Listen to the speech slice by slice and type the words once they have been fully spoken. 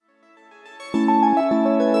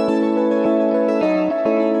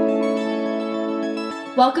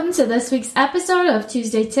Welcome to this week's episode of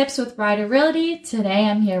Tuesday Tips with Ryder Realty. Today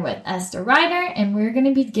I'm here with Esther Ryder, and we're going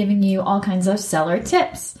to be giving you all kinds of seller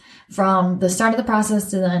tips from the start of the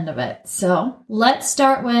process to the end of it. So let's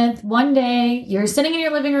start with one day you're sitting in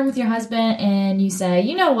your living room with your husband and you say,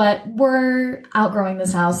 you know what, we're outgrowing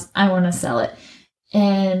this house. I want to sell it.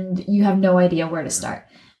 And you have no idea where to start.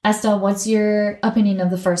 Estelle, what's your opinion of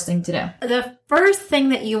the first thing to do? The first thing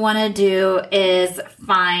that you want to do is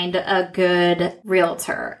find a good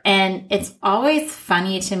realtor. And it's always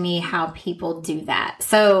funny to me how people do that.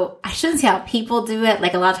 So I shouldn't say how people do it.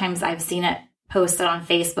 Like a lot of times I've seen it posted on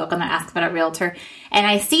Facebook and they're asked about a realtor. And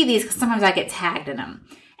I see these because sometimes I get tagged in them.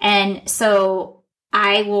 And so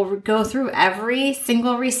I will go through every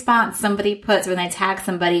single response somebody puts when they tag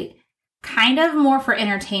somebody, kind of more for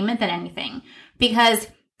entertainment than anything. Because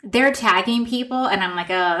they're tagging people and I'm like,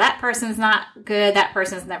 oh, that person's not good. That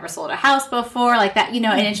person's never sold a house before, like that,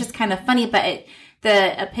 and it's just kind of funny. But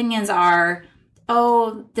the opinions are,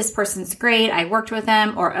 oh, this person's great. I worked with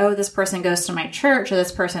them. Or, oh, this person goes to my church, or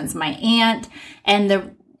this person's my aunt. And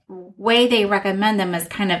the way they recommend them is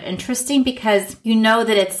kind of interesting because you know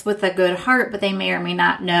that it's with a good heart, but they may or may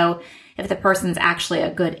not know if the person's actually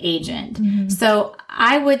a good agent. Mm-hmm. So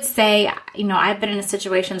I would say, I've been in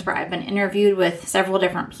situations where I've been interviewed with several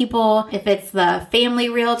different people. If it's the family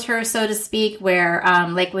realtor, so to speak, where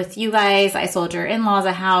like with you guys, I sold your in-laws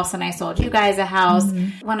a house and I sold you guys a house.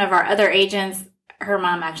 Mm-hmm. One of our other agents, her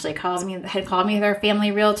mom actually had called me their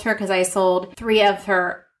family realtor because I sold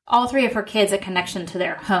all three of her kids a connection to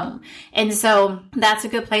their home. And so that's a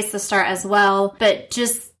good place to start as well. But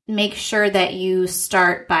just make sure that you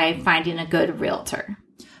start by finding a good realtor.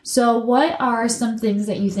 So what are some things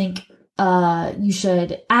that you think you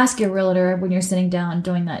should ask your realtor when you're sitting down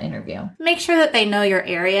doing that interview? Make sure that they know your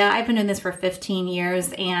area. I've been doing this for 15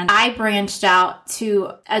 years and I branched out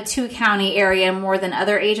to a 2-county area more than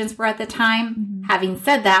other agents were at the time. Mm-hmm. Having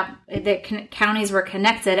said that, the counties were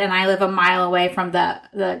connected and I live a mile away from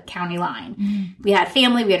the county line. Mm-hmm. We had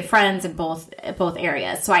family, we had friends in both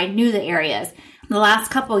areas. So I knew the areas. The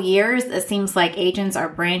last couple years, it seems like agents are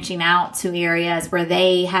branching out to areas where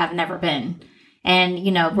they have never been. And,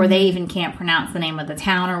 where they even can't pronounce the name of the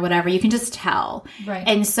town or whatever. You can just tell. Right.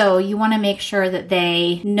 And so you want to make sure that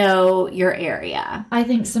they know your area. I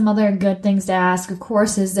think some other good things to ask, of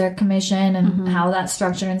course, is their commission and mm-hmm. how that's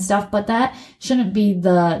structured and stuff. But that shouldn't be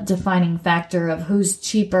the defining factor of who's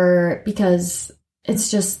cheaper, because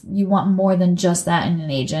it's just, you want more than just that in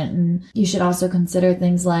an agent. And you should also consider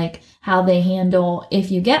things like how they handle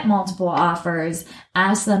if you get multiple offers.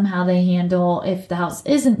 Ask them how they handle if the house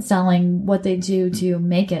isn't selling, what they do to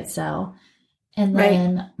make it sell. And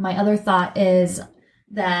then my other thought is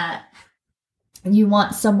that you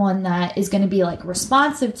want someone that is going to be like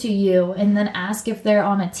responsive to you, and then ask if they're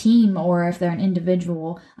on a team or if they're an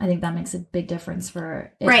individual. I think that makes a big difference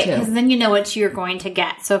for it right, because then you know what you're going to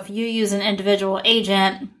get. So if you use an individual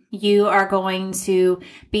agent, you are going to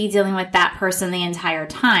be dealing with that person the entire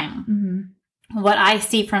time. Mm-hmm. What I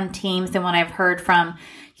see from teams and what I've heard from,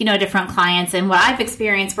 different clients and what I've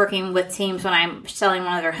experienced working with teams when I'm selling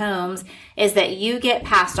one of their homes is that you get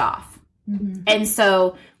passed off. Mm-hmm. And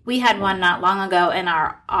so we had one not long ago in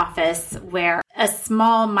our office where a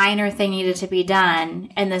small minor thing needed to be done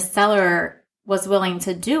and the seller was willing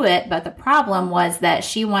to do it. But the problem was that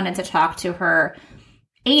she wanted to talk to her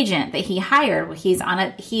agent that he hired. He is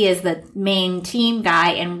the main team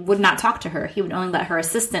guy and would not talk to her. He would only let her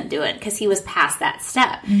assistant do it because he was past that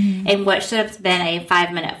step. Mm-hmm. And what should have been a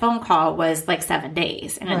 5-minute phone call was like 7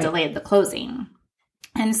 days and it delayed the closing.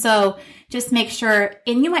 And so just make sure,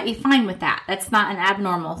 and you might be fine with that. That's not an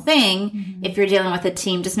abnormal thing. Mm-hmm. If you're dealing with a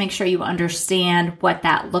team, just make sure you understand what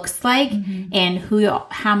that looks like mm-hmm. and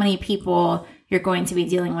how many people you're going to be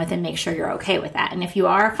dealing with, and make sure you're okay with that. And if you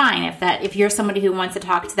are, fine. If you're somebody who wants to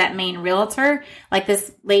talk to that main realtor, like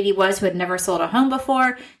this lady was who had never sold a home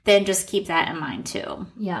before, then just keep that in mind too.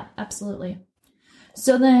 Yeah, absolutely.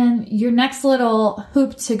 So then your next little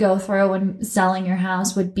hoop to go through when selling your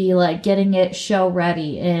house would be like getting it show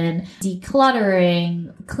ready and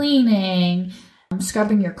decluttering, cleaning,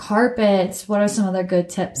 scrubbing your carpets. What are some other good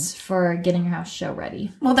tips for getting your house show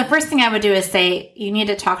ready? Well, the first thing I would do is say you need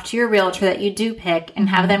to talk to your realtor that you do pick and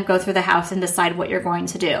have them go through the house and decide what you're going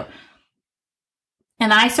to do.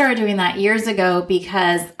 And I started doing that years ago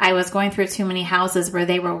because I was going through too many houses where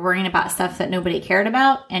they were worrying about stuff that nobody cared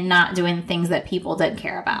about and not doing things that people did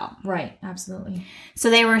care about. Right. Absolutely. So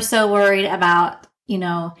they were so worried about,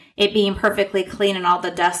 it being perfectly clean and all the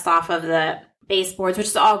dust off of the baseboards, which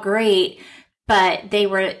is all great. But they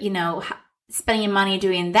were, spending money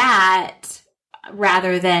doing that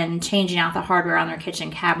rather than changing out the hardware on their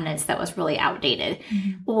kitchen cabinets that was really outdated.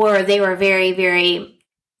 Or they were very, very,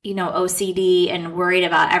 OCD and worried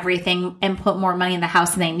about everything and put more money in the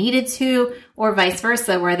house than they needed to, or vice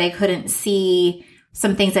versa, where they couldn't see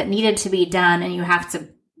some things that needed to be done, and you have to,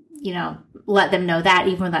 let them know that,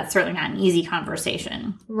 even though that's certainly not an easy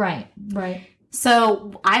conversation. Right.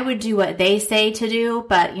 So I would do what they say to do,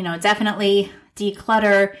 but, definitely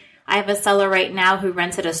declutter. I have a seller right now who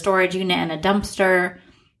rented a storage unit and a dumpster.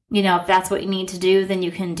 If that's what you need to do, then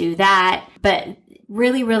you can do that. But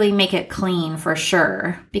really, really make it clean for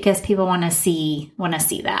sure, because people want to see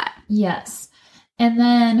that. Yes. And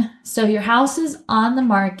then, so your house is on the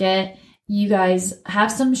market. You guys have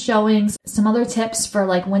some showings. Some other tips for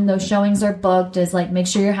like when those showings are booked is like make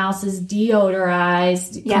sure your house is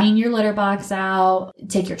deodorized, clean your litter box out,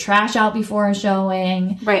 take your trash out before a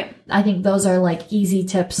showing. Right. I think those are like easy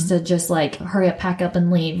tips to just like hurry up, pack up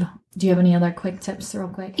and leave. Do you have any other quick tips real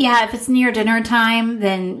quick? Yeah. If it's near dinner time,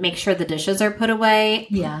 then make sure the dishes are put away.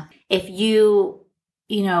 Yeah. If you,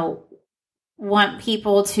 want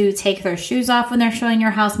people to take their shoes off when they're showing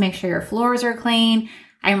your house, make sure your floors are clean.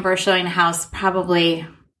 I remember showing a house probably,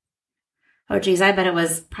 I bet it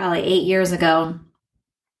was probably 8 years ago.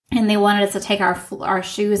 And they wanted us to take our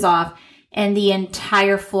shoes off, and the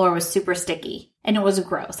entire floor was super sticky and it was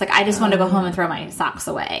gross. Like I just wanted to go home and throw my socks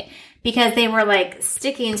away because they were like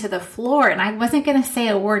sticking to the floor, and I wasn't going to say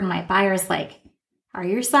a word. And my buyer's like, are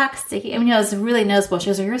your socks sticky? I mean, it was really noticeable. She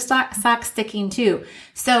goes, are your socks sticking too?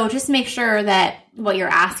 So just make sure that what you're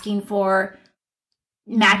asking for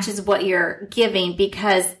matches what you're giving,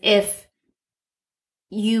 because if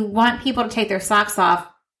you want people to take their socks off,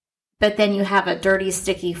 but then you have a dirty,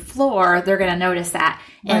 sticky floor, they're going to notice that.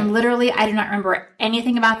 Right. And literally, I do not remember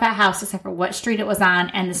anything about that house except for what street it was on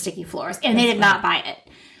and the sticky floors. And they did not buy it.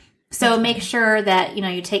 So make sure that,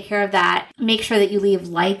 you take care of that. Make sure that you leave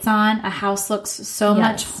lights on. A house looks so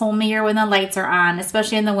much homier when the lights are on,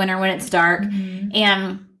 especially in the winter when it's dark.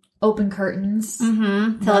 And open curtains to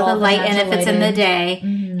let the light in if it's in the day.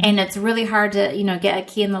 And it's really hard to, get a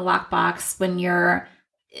key in the lockbox when you're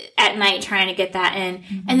at night trying to get that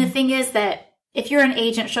in. And the thing is that if you're an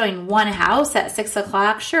agent showing one house at 6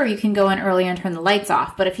 o'clock, sure, you can go in early and turn the lights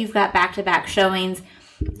off. But if you've got back-to-back showings,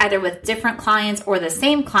 either with different clients or the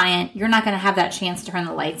same client, you're not going to have that chance to turn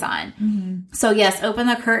the lights on. So yes, open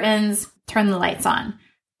the curtains, turn the lights on.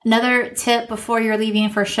 Another tip before you're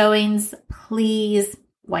leaving for showings, please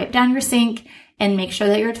wipe down your sink and make sure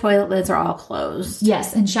that your toilet lids are all closed.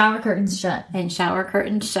 Yes, and shower curtains shut.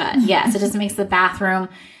 Yes, it just makes the bathroom,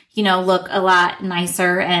 look a lot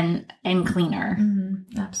nicer and cleaner.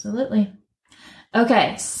 Absolutely.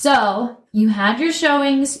 Okay, so you had your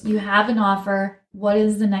showings, you have an offer. What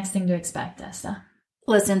is the next thing to expect, Esta?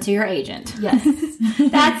 Listen to your agent. Yes.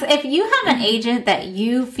 That's if you have an agent that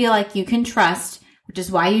you feel like you can trust, which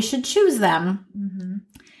is why you should choose them,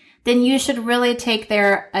 then you should really take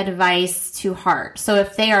their advice to heart. So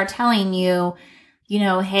if they are telling you,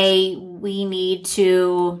 hey, we need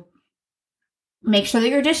to make sure that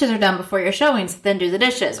your dishes are done before your showings, then do the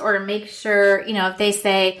dishes. Or make sure, if they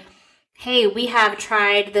say, hey, we have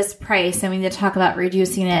tried this price and we need to talk about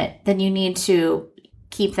reducing it, then you need to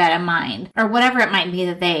keep that in mind, or whatever it might be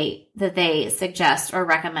that they suggest or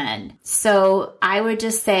recommend. So I would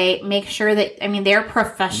just say, make sure that, they're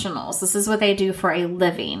professionals. This is what they do for a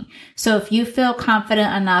living. So if you feel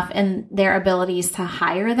confident enough in their abilities to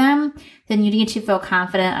hire them, then you need to feel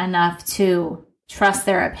confident enough to trust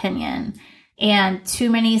their opinion. And too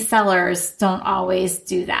many sellers don't always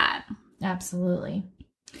do that. Absolutely.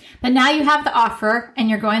 But now you have the offer and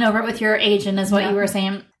you're going over it with your agent, is what you were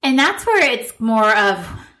saying. And that's where it's more of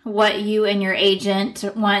what you and your agent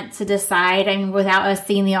want to decide. Without us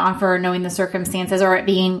seeing the offer or knowing the circumstances, or it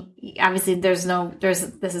being, obviously this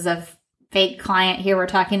is a fake client here we're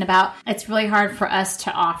talking about. It's really hard for us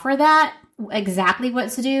to offer that, exactly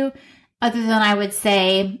what to do, other than I would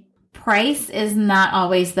say price is not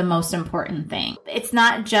always the most important thing. It's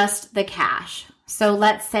not just the cash. So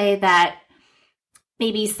let's say that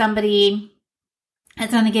maybe somebody is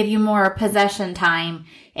going to give you more possession time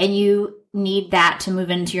and you need that to move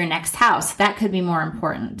into your next house. That could be more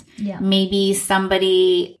important. Yeah. Maybe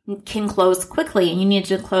somebody can close quickly and you need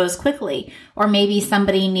to close quickly. Or maybe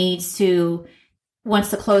somebody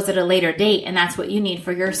wants to close at a later date and that's what you need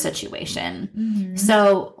for your situation.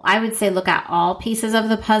 So I would say look at all pieces of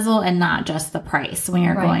the puzzle and not just the price when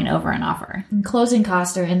you're going over an offer. And closing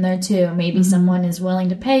costs are in there too. Maybe someone is willing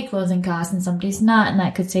to pay closing costs and somebody's not, and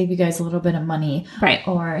that could save you guys a little bit of money. Right.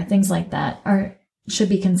 Or things like that should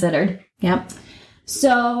be considered. Yep.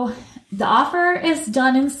 So the offer is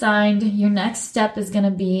done and signed. Your next step is going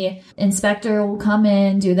to be inspector will come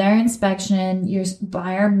in, do their inspection. Your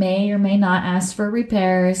buyer may or may not ask for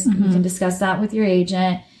repairs. You can discuss that with your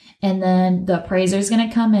agent. And then the appraiser is going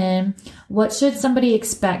to come in. What should somebody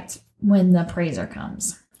expect when the appraiser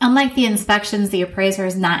comes? Unlike the inspections, the appraiser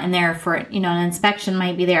is not in there for, an inspection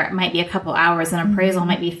might be there. It might be a couple hours. An appraisal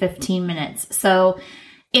might be 15 minutes. So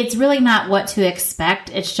it's really not what to expect.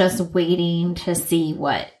 It's just waiting to see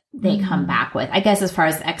what they come back with. I guess as far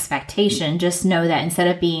as expectation, just know that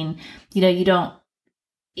instead of being,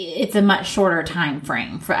 it's a much shorter time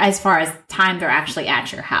frame for as far as time they're actually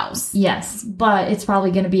at your house. Yes, but it's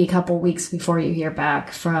probably going to be a couple weeks before you hear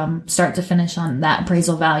back from start to finish on that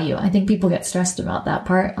appraisal value. I think people get stressed about that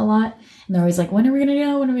part a lot. And they're always like, when are we going to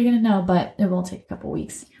know? When are we going to know? But it will take a couple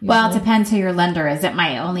weeks. Usually. Well, it depends who your lender is. It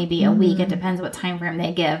might only be a week. It depends what time frame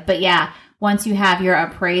they give. But yeah, once you have your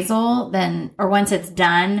appraisal, or once it's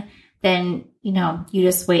done, then, you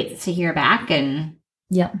just wait to hear back and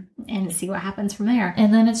see what happens from there.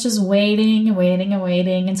 And then it's just waiting and waiting and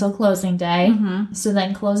waiting until closing day. So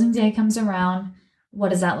then closing day comes around. What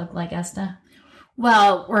does that look like, Esta?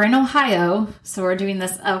 Well, we're in Ohio, so we're doing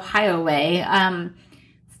this Ohio way.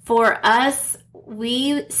 For us,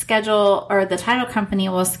 we schedule, or the title company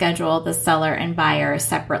will schedule the seller and buyer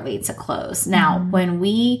separately to close. Now, when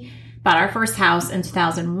we bought our first house in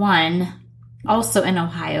 2001, also in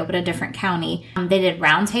Ohio, but a different county, they did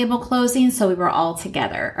roundtable closings. So we were all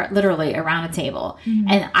together, literally around a table.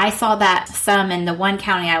 And I saw that some in the one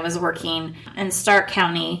county I was working in, Stark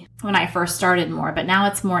County, when I first started more, but now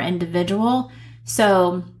it's more individual.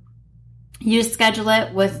 So you schedule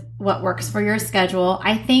it with what works for your schedule.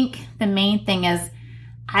 I think the main thing is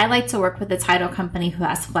I like to work with a title company who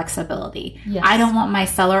has flexibility. Yes. I don't want my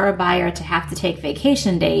seller or buyer to have to take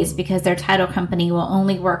vacation days because their title company will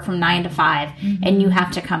only work from 9 to 5 and you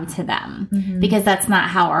have to come to them because that's not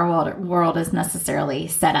how our world is necessarily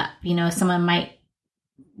set up. Someone might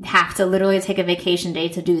have to literally take a vacation day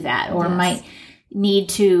to do that or might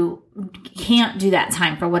can't do that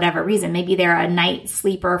time for whatever reason. Maybe they're a night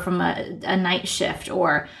sleeper from a night shift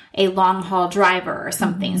or a long haul driver or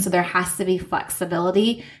something. So there has to be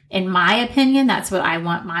flexibility. In my opinion, that's what I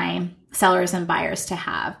want my sellers and buyers to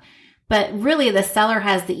have. But really the seller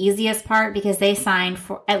has the easiest part because they signed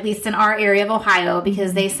for, at least in our area of Ohio,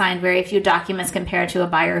 because they signed very few documents compared to a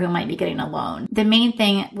buyer who might be getting a loan. The main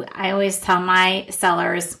thing I always tell my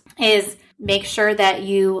sellers is make sure that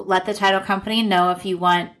you let the title company know if you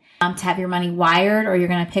want to have your money wired or you're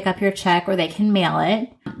going to pick up your check or they can mail it.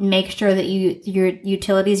 Make sure that your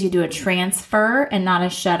utilities, you do a transfer and not a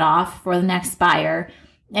shut off for the next buyer.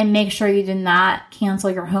 And make sure you do not cancel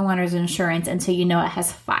your homeowner's insurance until you know it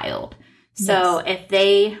has filed. So if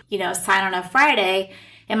they, sign on a Friday,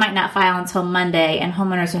 it might not file until Monday, and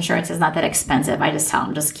homeowner's insurance is not that expensive. I just tell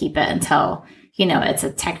them just keep it until, it's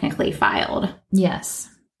technically filed. Yes.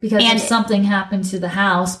 Because if something happened to the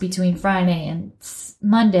house between Friday and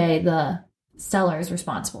Monday, the seller is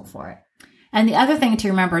responsible for it. And the other thing to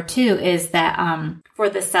remember, too, is that for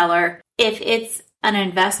the seller, if it's an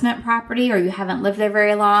investment property or you haven't lived there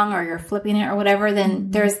very long or you're flipping it or whatever, then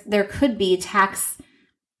there could be tax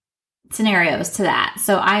scenarios to that.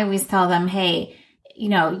 So I always tell them, hey,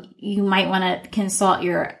 you might want to consult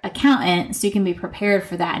your accountant so you can be prepared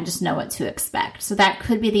for that and just know what to expect. So that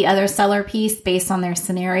could be the other seller piece based on their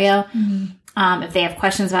scenario. If they have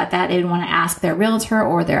questions about that, they would want to ask their realtor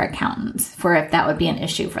or their accountant for if that would be an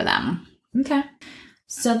issue for them. Okay.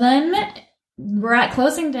 So then we're at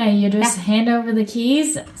closing day. You just hand over the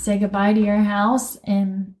keys, say goodbye to your house,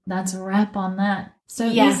 and that's a wrap on that. So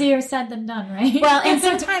easier said than done, right? Well, and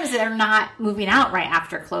sometimes they're not moving out right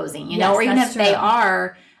after closing, or even if they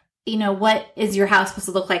are, what is your house supposed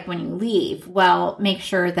to look like when you leave? Well, make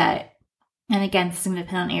sure that, and again, this is going to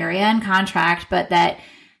depend on area and contract, but that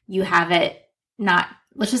you have it not,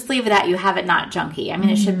 let's just leave it at you have it not junky. I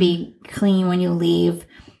mean, it should be clean when you leave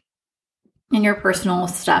and your personal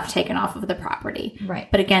stuff taken off of the property. Right.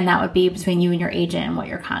 But again, that would be between you and your agent and what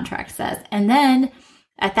your contract says. And then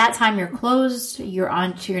at that time you're closed, you're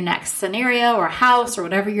on to your next scenario or house or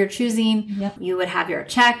whatever you're choosing. Yep. You would have your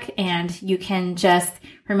check and you can just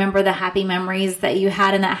remember the happy memories that you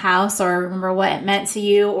had in that house or remember what it meant to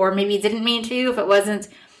you or maybe it didn't mean to you if it wasn't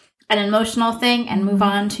an emotional thing and move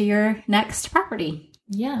on to your next property.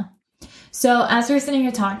 Yeah. So as we were sitting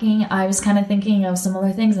here talking, I was kind of thinking of some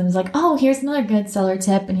other things and was like, oh, here's another good seller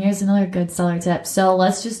tip and here's another good seller tip. So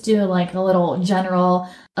let's just do like a little general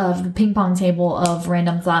of the ping pong table of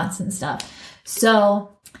random thoughts and stuff.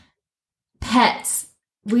 So pets.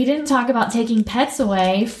 We didn't talk about taking pets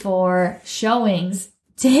away for showings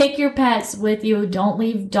Take your pets with you. Don't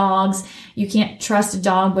leave dogs. You can't trust a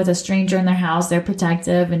dog with a stranger in their house. They're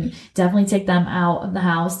protective, and definitely take them out of the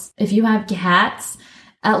house. If you have cats,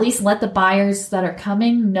 at least let the buyers that are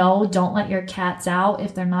coming know. Don't let your cats out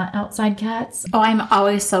if they're not outside cats. Oh, I'm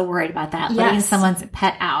always so worried about that. Yes. Letting someone's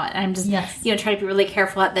pet out. I'm just, Yes. Try to be really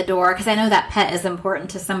careful at the door because I know that pet is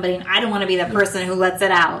important to somebody and I don't want to be the person who lets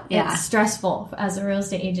it out. Yeah. It's stressful as a real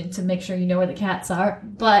estate agent to make sure you know where the cats are.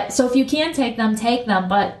 But so if you can take them,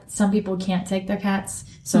 but some people can't take their cats.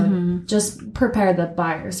 So just prepare the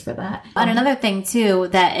buyers for that. And another thing too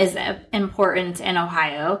that is important in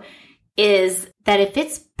Ohio is that if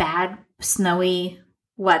it's bad, snowy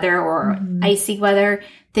weather or icy weather,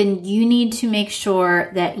 then you need to make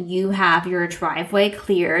sure that you have your driveway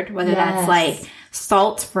cleared, whether that's like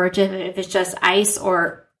salt for if it's just ice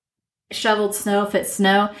or shoveled snow if it's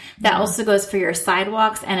snow. That also goes for your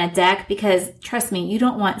sidewalks and a deck because, trust me, you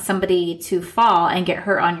don't want somebody to fall and get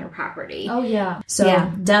hurt on your property. Oh, yeah. So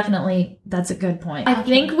definitely, that's a good point. I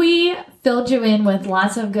think we filled you in with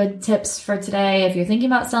lots of good tips for today. If you're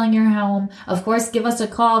thinking about selling your home, of course, give us a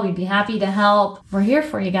call. We'd be happy to help. We're here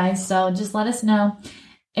for you guys, so just let us know.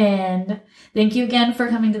 And thank you again for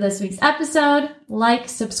coming to this week's episode. Like,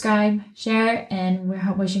 subscribe, share, and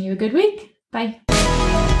we're wishing you a good week. Bye.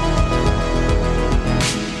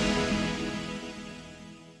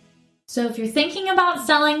 So if you're thinking about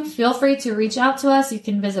selling, feel free to reach out to us. You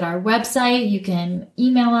can visit our website. You can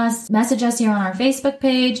email us, message us here on our Facebook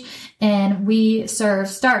page. And we serve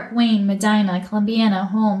Stark, Wayne, Medina, Columbiana,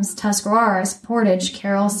 Holmes, Tuscarawas, Portage,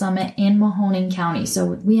 Carroll, Summit, and Mahoning County. So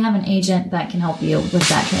we have an agent that can help you with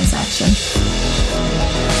that transaction.